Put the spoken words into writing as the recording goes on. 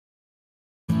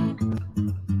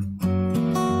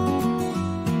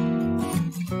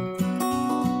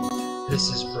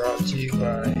This is brought to you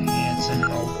by Hanson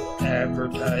Mobile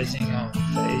Advertising on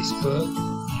Facebook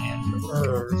and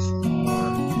Earth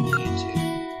on YouTube.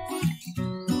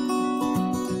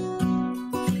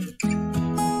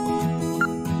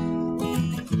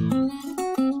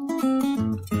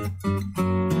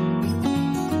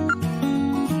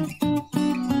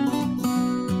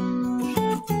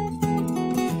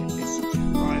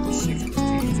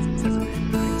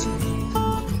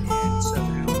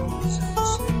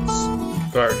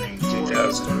 Gardening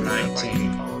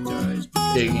 2019,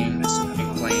 digging and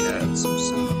cleanup. These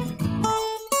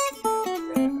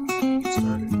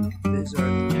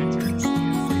are the pictures.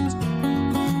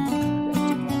 Got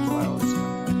two more flowers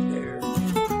coming up there.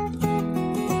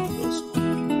 This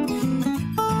one.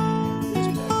 This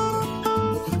back.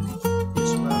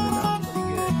 This sprouted out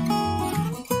pretty good.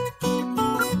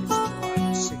 It's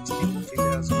July 16,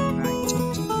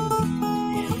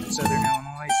 2019. In Southern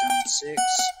Illinois, Zone 6.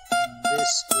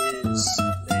 This is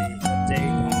an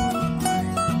update on my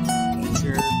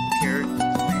mature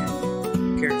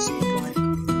carrot seed plant,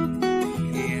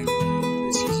 and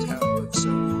this is how it looks so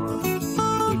far.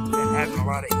 We've been having a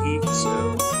lot of heat,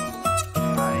 so I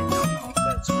don't know if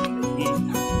that's going to heat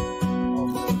all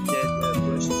the dead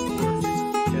bushes or if it's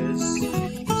because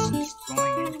this is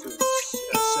going into a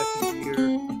second year.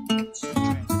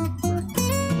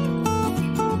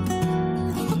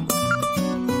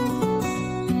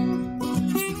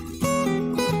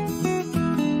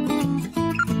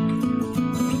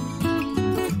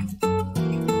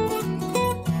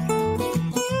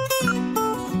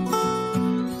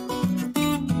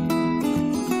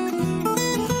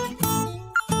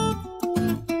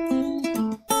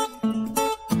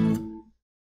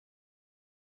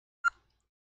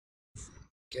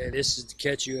 Okay, this is to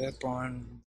catch you up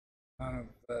on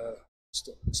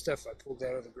stuff I pulled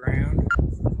out of the ground.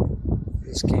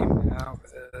 This came out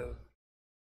of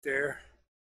there,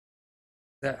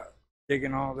 that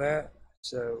digging all that.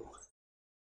 So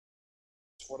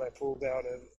that's what I pulled out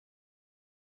of it,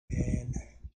 and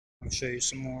I'll show you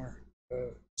some more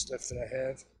stuff that I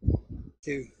have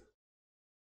too.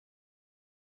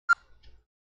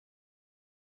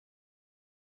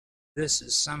 This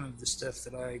is some of the stuff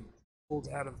that I pulled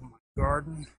out of my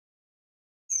garden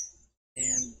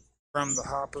and from the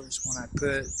hoppers when I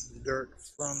put the dirt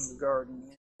from the garden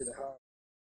into the hopper.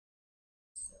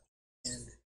 And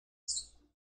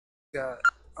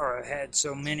I had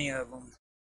so many of them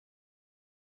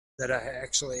that I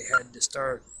actually had to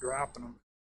start dropping them,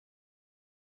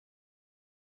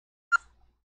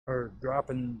 or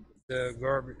dropping the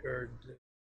garbage or the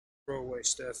throwaway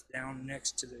stuff down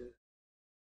next to the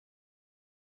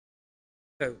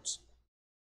totes.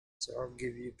 So I'll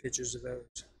give you pictures of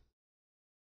those.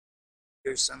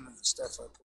 Here's some of the stuff I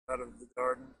pulled out of the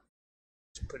garden.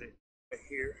 Just put it right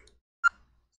here.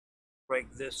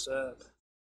 Break this up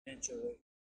eventually.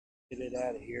 Get it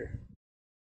out of here.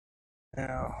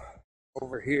 Now,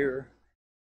 over here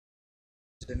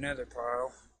is another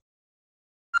pile.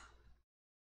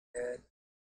 And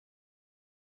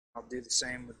I'll do the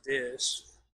same with this.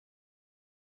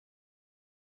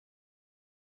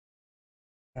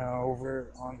 Now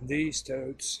over on these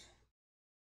totes,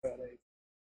 got a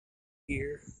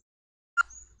here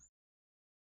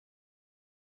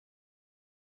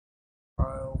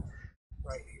pile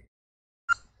right here.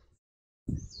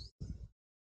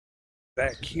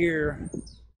 Back here,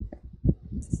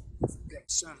 got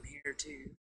some here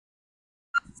too.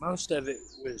 Most of it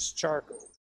was charcoal,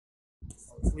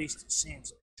 or at least it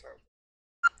seems like charcoal.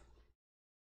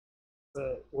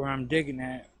 But where I'm digging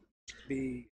at would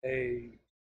be a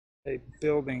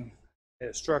building,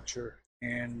 a structure,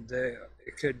 and it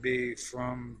could be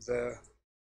from the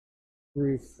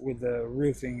roof with the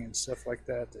roofing and stuff like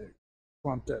that that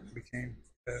clumped up and became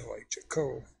like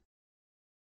coal.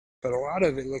 But a lot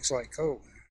of it looks like coal.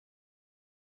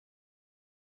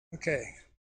 Okay,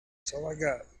 that's all I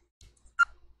got.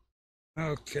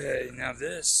 Okay, now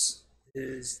this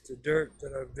is the dirt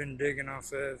that I've been digging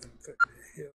off of and putting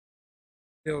the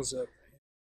hills up.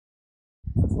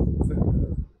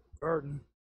 Garden.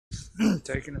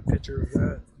 Taking a picture of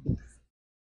that,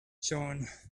 showing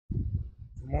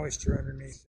the moisture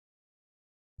underneath.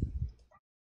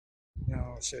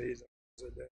 Now I'll show you the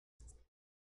other day.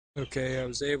 Okay, I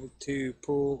was able to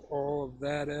pull all of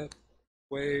that up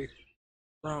away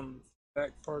from the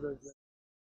back part of the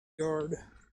yard.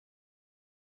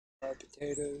 Our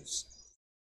potatoes.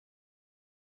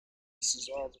 This is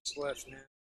all that's left now.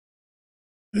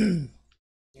 And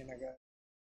I got to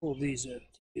pull these up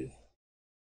too.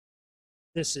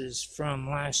 This is from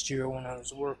last year when I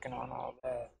was working on all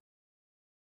that.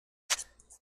 That's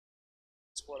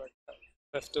what I got.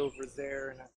 left over there,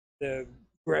 and the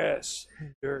grass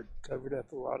and dirt covered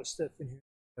up a lot of stuff in here.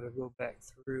 Gotta go back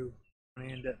through. I'm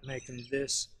gonna end up making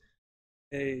this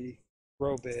a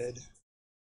row bed.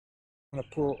 I'm gonna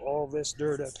pull all this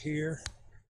dirt up here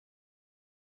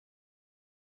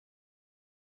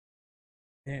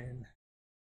and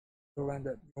it'll end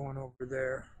up going over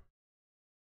there.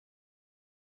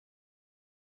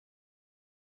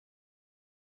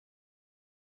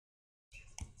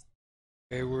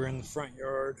 Okay, we're in the front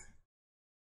yard.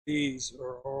 These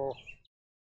are all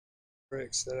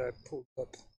bricks that I pulled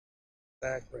up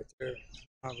back right there.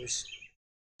 I was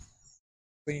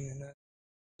cleaning up. I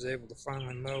was able to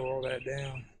finally mow all that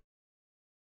down.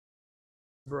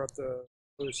 Brought the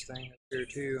post thing up here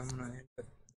too. I'm gonna end up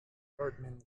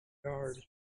gardening in the yard.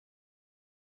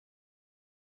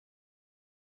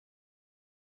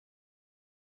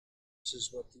 This is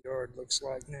what the yard looks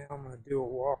like now. I'm gonna do a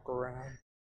walk around.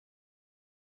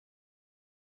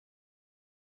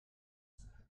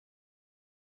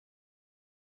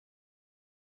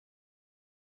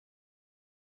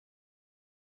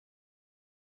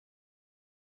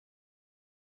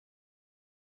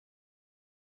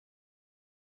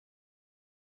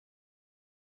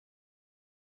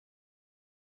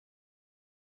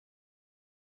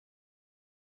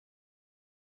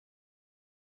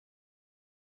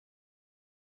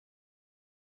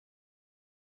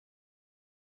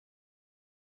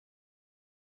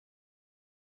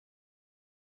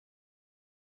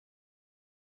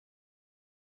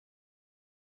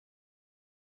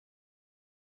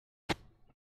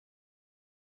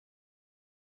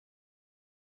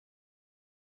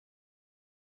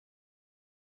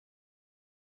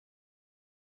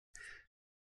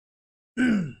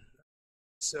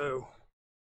 So,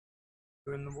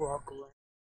 doing the walk around.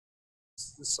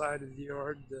 It's the side of the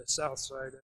yard, the south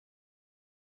side.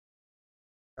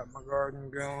 Got my garden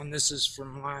going. This is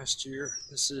from last year.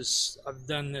 I've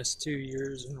done this 2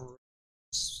 years in a row.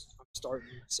 I'm starting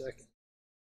my second.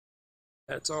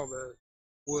 That's all the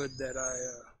wood that I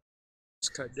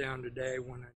just cut down today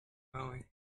when I mowing.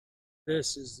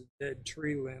 This is the dead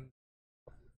tree limb.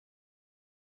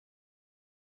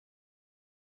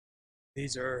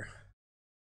 These are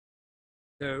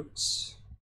goats.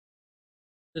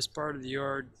 This part of the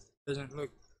yard doesn't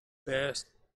look better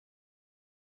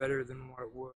than what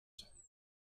it was.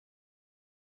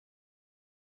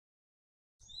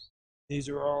 These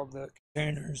are all the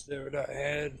containers that I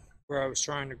had where I was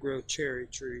trying to grow cherry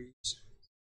trees.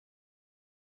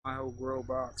 My old grow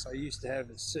box. I used to have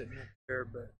it sitting up there,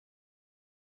 but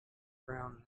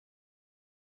around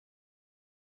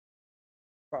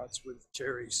pots with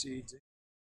cherry seeds.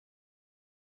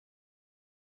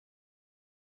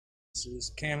 This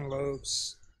is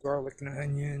cantaloupes, garlic and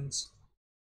onions,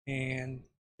 and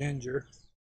ginger.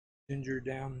 Ginger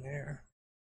down there.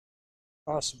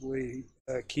 Possibly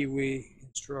kiwi and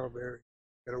strawberry.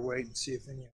 Gotta wait and see if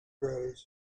any of it grows.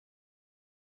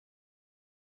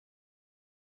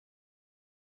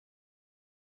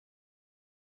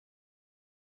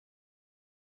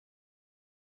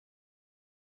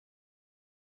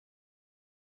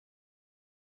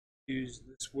 Use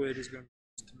this wood is going to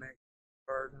be used to make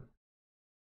the garden.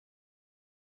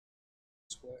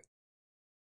 This way.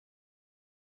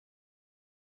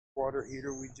 Water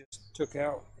heater we just took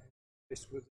out and replaced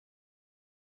with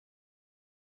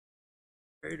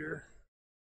a generator.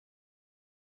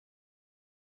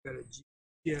 Got a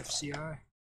GFCI.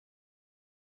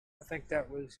 I think that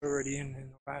was already in the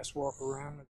last walk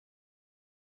around.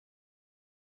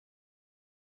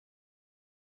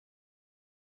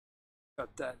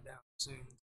 Cut that down soon.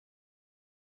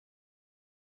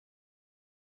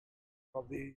 All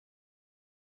these.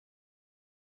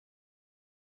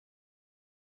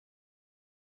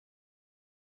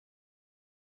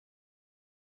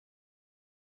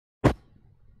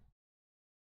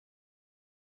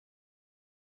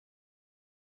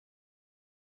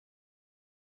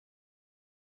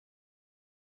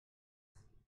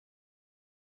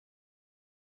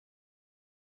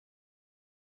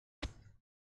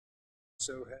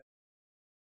 So had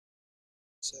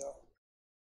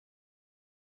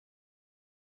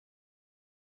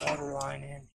water line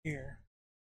in here.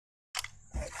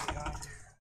 Right behind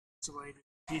there. Insulated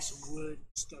piece of wood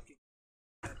stuck in.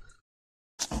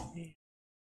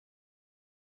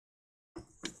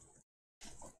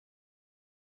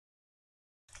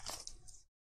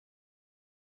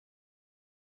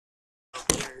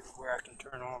 Where I can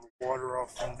turn all the water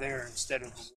off from there instead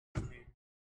of.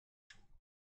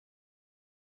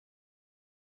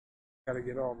 Got to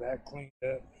get all that cleaned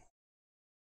up.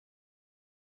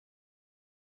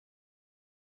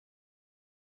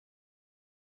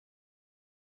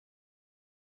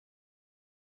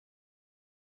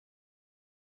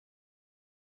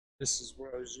 This is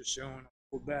what I was just showing. I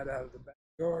pulled that out of the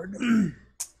backyard.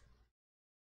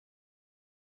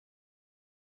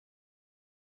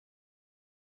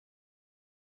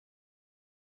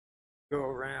 Go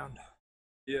around,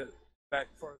 back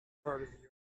part of the yard.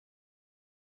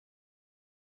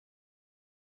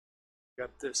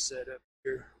 Got this set up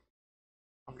here.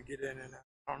 I'm gonna get in and out.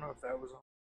 I don't know if that was on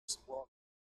this walk.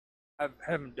 I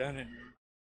haven't done it in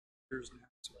years now,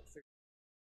 so I figured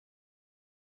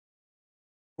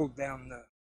pull down the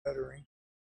guttering.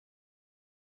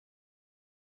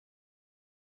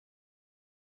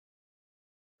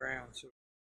 Ground, so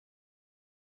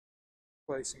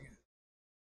placing it.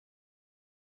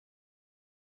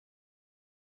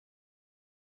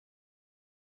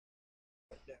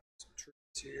 Cut down some trees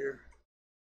here.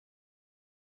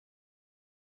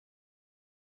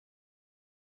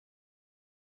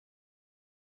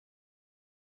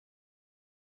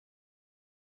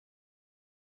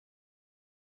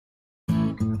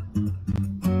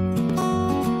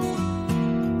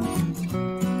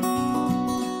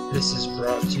 This is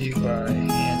brought to you by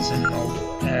Hanson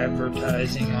Mobile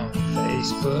Advertising on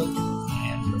Facebook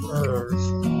and Earth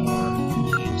on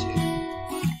YouTube.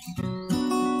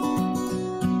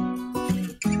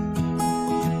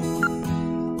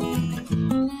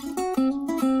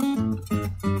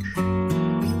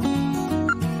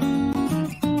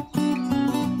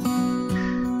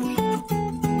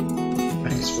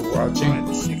 Thanks for watching.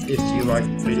 If you like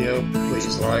the video,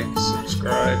 please like,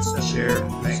 subscribe, share,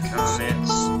 make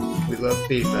comments. We love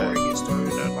feedback. Before I get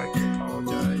started, I'd like to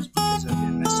apologize because I've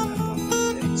been messing up on the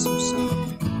dates of some of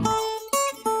them.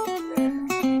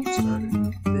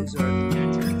 These are the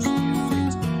pictures.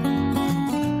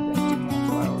 Got 2 more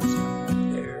flowers coming up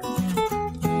there.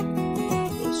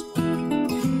 This one.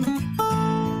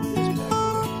 This back.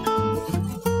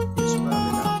 This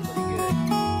sprouted out pretty good.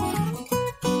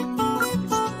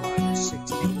 It's July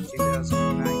 16,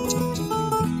 2019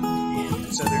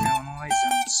 in Southern Illinois,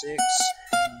 Zone 6.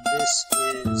 This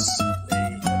is a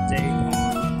update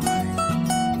on my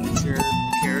mature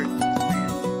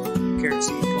carrot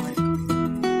seed plant,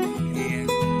 and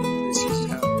this is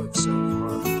how it looks so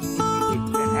far.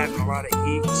 We've been having a lot of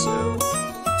heat, so